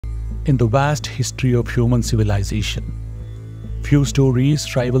In the vast history of human civilization, few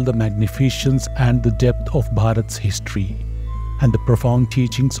stories rival the magnificence and the depth of Bharat's history and the profound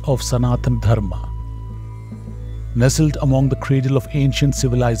teachings of Sanatana Dharma. Nestled among the cradle of ancient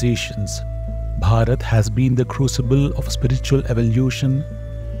civilizations, Bharat has been the crucible of spiritual evolution,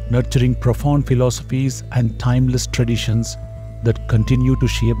 nurturing profound philosophies and timeless traditions that continue to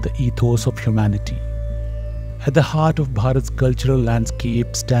shape the ethos of humanity. At the heart of Bharat's cultural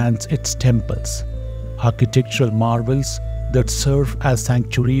landscape stands its temples, architectural marvels that serve as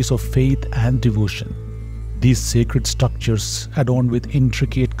sanctuaries of faith and devotion. These sacred structures, adorned with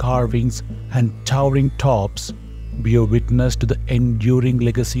intricate carvings and towering tops, bear witness to the enduring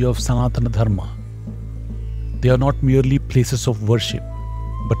legacy of Sanatana Dharma. They are not merely places of worship,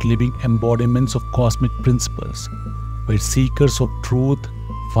 but living embodiments of cosmic principles, where seekers of truth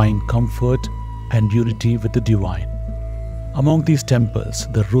find comfort and unity with the divine. Among these temples,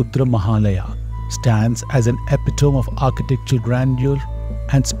 the Rudra Mahalaya stands as an epitome of architectural grandeur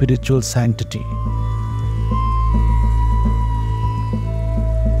and spiritual sanctity.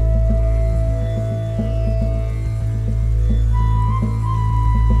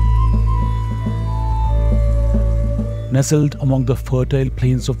 Nestled among the fertile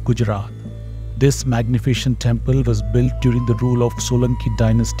plains of Gujarat, this magnificent temple was built during the rule of Solanki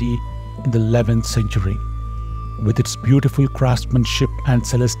dynasty in the 11th century. With its beautiful craftsmanship and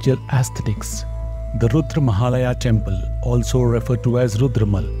celestial aesthetics, the Rudra Mahalaya Temple, also referred to as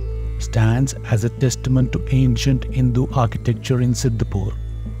Rudramal, stands as a testament to ancient Hindu architecture in Siddhpur,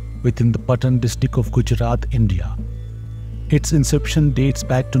 within the Patan district of Gujarat, India. Its inception dates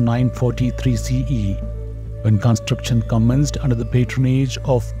back to 943 CE, when construction commenced under the patronage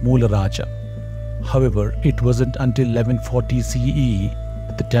of Mularaja. However, it wasn't until 1140 CE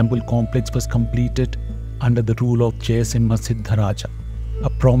that the temple complex was completed under the rule of Jayasimha Siddharaja, a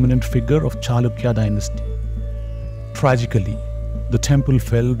prominent figure of Chalukya dynasty. Tragically, the temple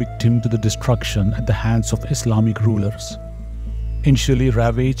fell victim to the destruction at the hands of Islamic rulers. Initially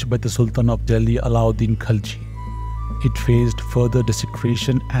ravaged by the Sultan of Delhi Alauddin Khalji, it faced further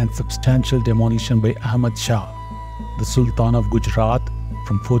desecration and substantial demolition by Ahmed Shah, the Sultan of Gujarat,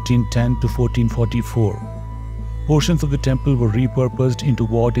 from 1410 to 1444. Portions of the temple were repurposed into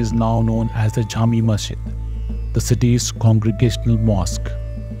what is now known as the Jami Masjid, the city's congregational mosque.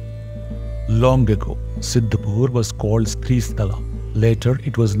 Long ago, Siddhapur was called Śristhala. Later,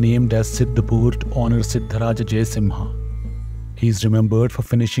 it was named as Siddhapur to honor Siddharaja JayasiMha. He is remembered for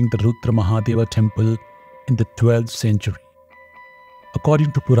finishing the Rudra Mahadeva temple in the 12th century.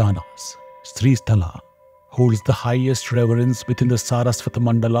 According to Puranas, Śristhala holds the highest reverence within the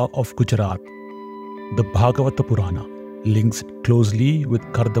Sarasvata-maNDala of Gujarat. The Bhagavata Purana links it closely with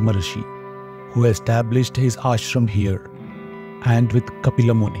Kardama rishi, who established his ashram here, and with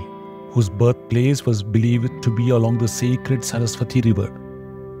Kapila Muni, whose birthplace was believed to be along the sacred Saraswati river.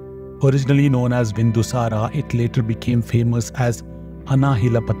 Originally known as Vindusara, it later became famous as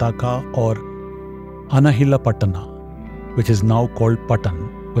Anahila Pataka or Anahila Patana, which is now called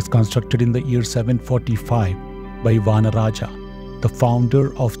Patan, was constructed in the year 745 by Vanaraja, the founder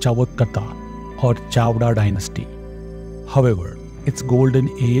of Chavatkata or Chavda dynasty. However, its golden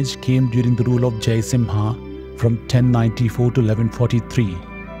age came during the rule of Jayasimha from 1094 to 1143,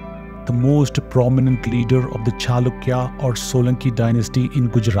 the most prominent leader of the Chalukya or Solanki dynasty in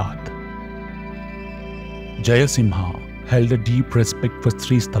Gujarat. Jayasimha held a deep respect for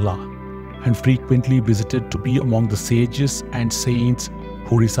Śristhala and frequently visited to be among the sages and saints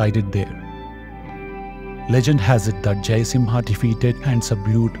who resided there. Legend has it that Jayasimha defeated and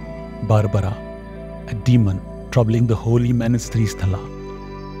subdued Barbara, a demon troubling the holy men in Śristhala.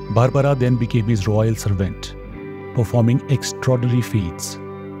 Barbara then became his royal servant, performing extraordinary feats.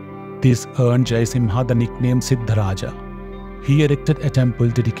 This earned Jayasimha the nickname Siddharaja. He erected a temple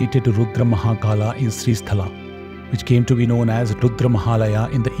dedicated to Rudra Mahakala in Śristhala, which came to be known as Rudra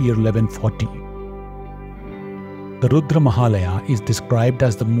Mahalaya in the year 1140. The Rudra Mahalaya is described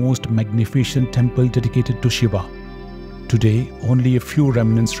as the most magnificent temple dedicated to Shiva. Today, only a few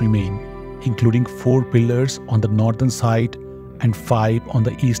remnants remain, including 4 pillars on the northern side and 5 on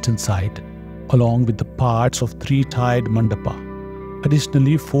the eastern side, along with the parts of 3-tiered mandapa.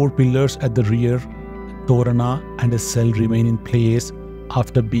 Additionally, 4 pillars at the rear, Torana and a cell remain in place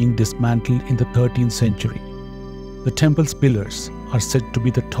after being dismantled in the 13th century. The temple's pillars are said to be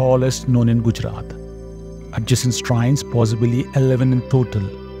the tallest known in Gujarat. Adjacent shrines, possibly 11 in total,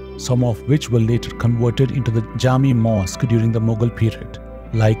 some of which were later converted into the Jami Mosque during the Mughal period,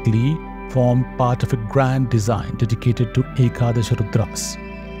 likely form part of a grand design dedicated to Ekadasha Rudras.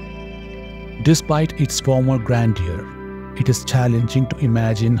 Despite its former grandeur, it is challenging to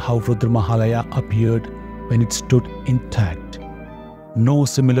imagine how Rudra Mahalaya appeared when it stood intact. No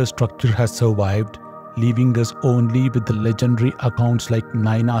similar structure has survived, leaving us only with the legendary accounts like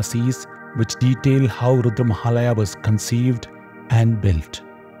Nainasis, which detail how Rudra Mahalaya was conceived and built.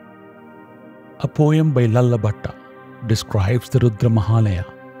 A poem by Lalla Bhatta describes the Rudra Mahalaya.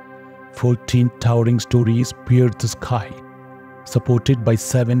 14 towering stories pierce the sky, supported by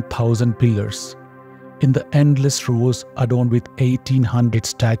 7,000 pillars. In the endless rows adorned with 1,800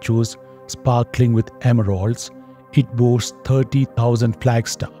 statues sparkling with emeralds, it boasts 30,000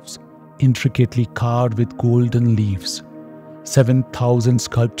 flagstaffs, intricately carved with golden leaves. 7,000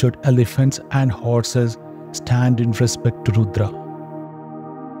 sculptured elephants and horses stand in respect to Rudra.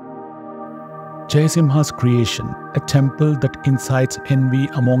 Jayasimha's creation, a temple that incites envy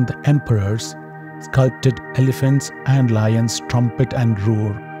among the emperors, sculpted elephants and lions trumpet and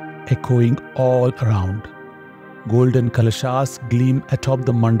roar, echoing all around. Golden kalashas gleam atop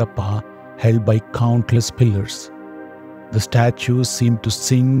the mandapa, held by countless pillars. The statues seem to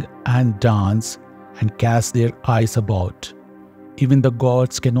sing and dance and cast their eyes about. Even the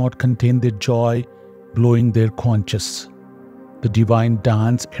gods cannot contain their joy, blowing their conches. The divine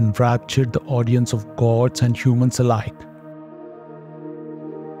dance enraptured the audience of gods and humans alike.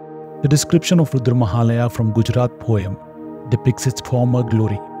 The description of Rudra Mahalaya from Gujarat poem depicts its former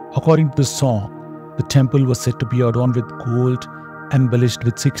glory. According to the song, the temple was said to be adorned with gold, embellished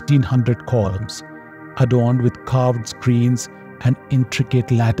with 1,600 columns, adorned with carved screens and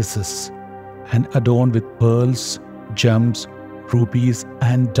intricate lattices, and adorned with pearls, gems, rubies,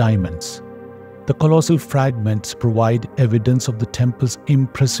 and diamonds. The colossal fragments provide evidence of the temple's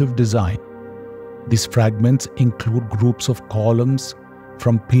impressive design. These fragments include groups of columns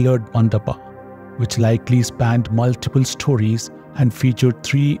from pillared mandapa, which likely spanned multiple stories and featured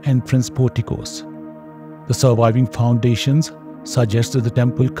 3 entrance porticos. The surviving foundations suggest that the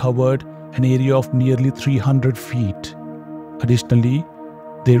temple covered an area of nearly 300 feet. Additionally,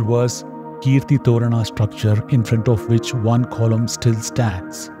 there was Kirti Torana structure in front of which one column still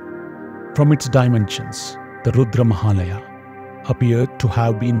stands. From its dimensions, the Rudra Mahalaya appeared to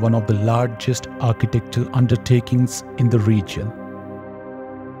have been one of the largest architectural undertakings in the region.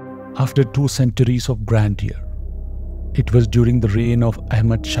 After 2 centuries of grandeur, it was during the reign of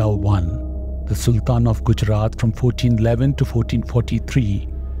Ahmed Shah I, the Sultan of Gujarat from 1411 to 1443,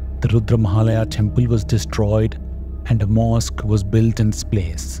 the Rudra Mahalaya temple was destroyed and a mosque was built in its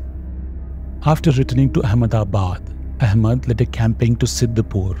place. After returning to Ahmedabad, Ahmed led a campaign to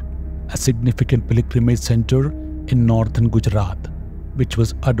Sidhapur, a significant pilgrimage center in northern Gujarat, which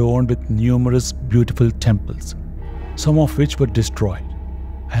was adorned with numerous beautiful temples, some of which were destroyed.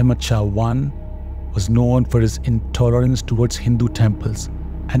 Ahmed Shah I was known for his intolerance towards Hindu temples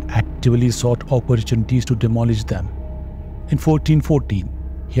and actively sought opportunities to demolish them. In 1414,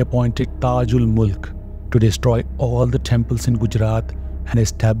 he appointed Tajul Mulk to destroy all the temples in Gujarat and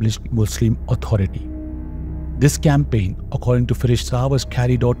establish Muslim authority. This campaign, according to Firoz Shah, was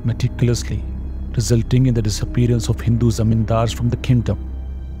carried out meticulously, resulting in the disappearance of Hindu zamindars from the kingdom.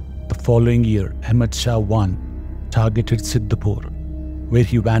 The following year, Ahmed Shah I targeted Siddhapur, where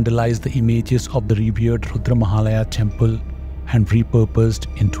he vandalized the images of the revered Rudra Mahalaya temple and repurposed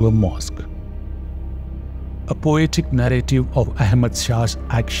into a mosque. A poetic narrative of Ahmed Shah's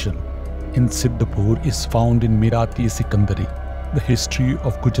action in Siddhapur is found in Mirati Sikandari, the history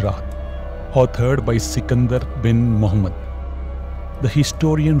of Gujarat, authored by Sikandar bin Muhammad. The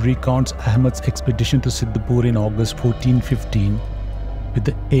historian recounts Ahmed's expedition to Siddhapur in August 1415 with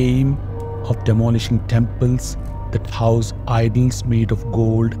the aim of demolishing temples that house idols made of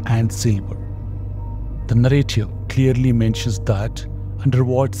gold and silver. The narrative clearly mentions that, under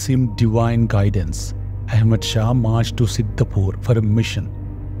what seemed divine guidance, Ahmed Shah marched to Siddhapur for a mission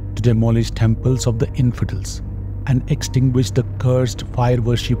to demolish temples of the infidels and extinguish the cursed fire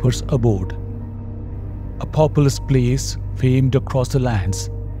worshippers' abode. A populous place famed across the lands,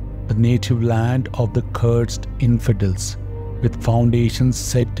 the native land of the cursed infidels, with foundations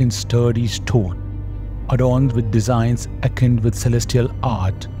set in sturdy stone, adorned with designs akin with celestial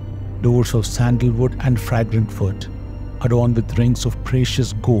art, doors of sandalwood and fragrant wood, adorned with rings of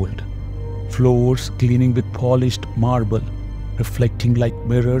precious gold, floors gleaming with polished marble, reflecting like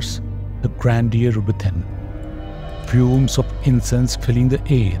mirrors the grandeur within. Fumes of incense filling the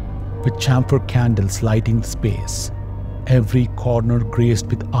air, with camphor candles lighting the space. Every corner graced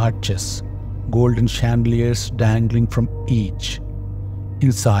with arches, golden chandeliers dangling from each.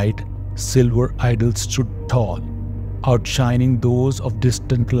 Inside, silver idols stood tall, outshining those of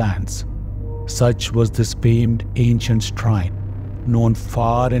distant lands. Such was this famed ancient shrine, known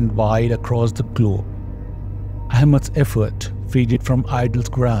far and wide across the globe. Ahmed's effort faded from idols'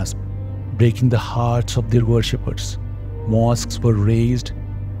 grasp, breaking the hearts of their worshippers. Mosques were raised,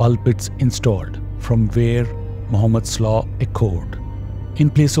 pulpits installed, from where Muhammad's law echoed. In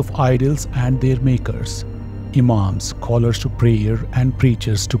place of idols and their makers, imams, callers to prayer, and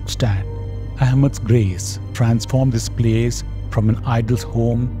preachers took stand. Ahmed's grace transformed this place from an idol's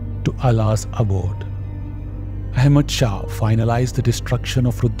home to Allah's abode. Ahmed Shah finalized the destruction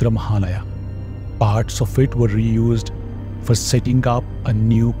of Rudra Mahalaya. Parts of it were reused for setting up a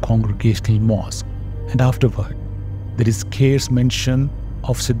new congregational mosque, and afterward, there is scarce mention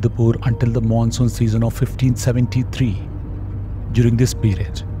of Sidhapur until the monsoon season of 1573. During this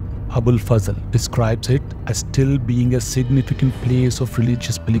period, Abul Fazl describes it as still being a significant place of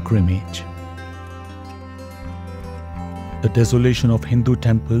religious pilgrimage. The desolation of Hindu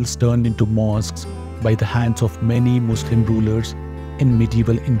temples turned into mosques by the hands of many Muslim rulers in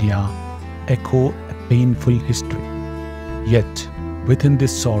medieval India echo a painful history. Yet, within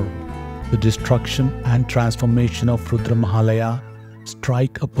this sorrow, the destruction and transformation of Rudra Mahalaya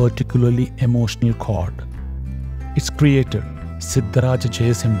strike a particularly emotional chord. Its creator, Siddharaja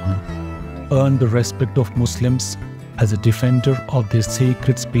JayasiMha, earned the respect of Muslims as a defender of their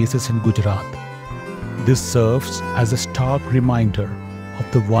sacred spaces in Gujarat. This serves as a stark reminder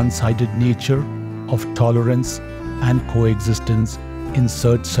of the one-sided nature of tolerance and coexistence in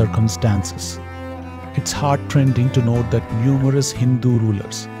such circumstances. It's heart-rending to note that numerous Hindu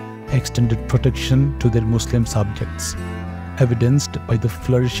rulers extended protection to their Muslim subjects, evidenced by the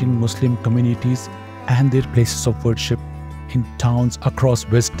flourishing Muslim communities and their places of worship in towns across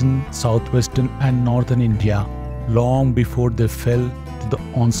western, southwestern, and northern India long before they fell to the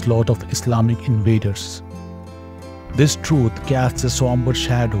onslaught of Islamic invaders. This truth casts a somber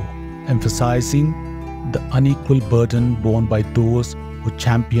shadow, emphasizing the unequal burden borne by those who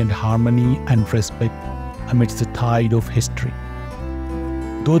championed harmony and respect amidst the tide of history.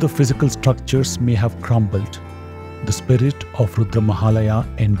 Though the physical structures may have crumbled, the spirit of Rudra Mahalaya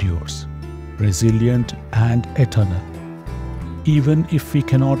endures, resilient and eternal. Even if we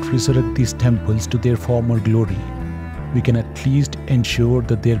cannot resurrect these temples to their former glory, we can at least ensure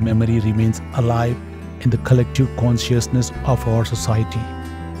that their memory remains alive in the collective consciousness of our society.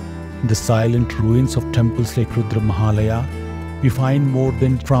 In the silent ruins of temples like Rudra Mahalaya, we find more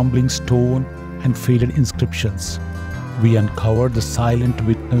than crumbling stone and faded inscriptions. We uncover the silent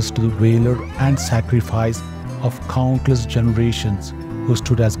witness to the valor and sacrifice of countless generations who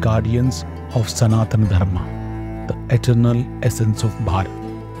stood as guardians of Sanatana Dharma, the eternal essence of Bharat.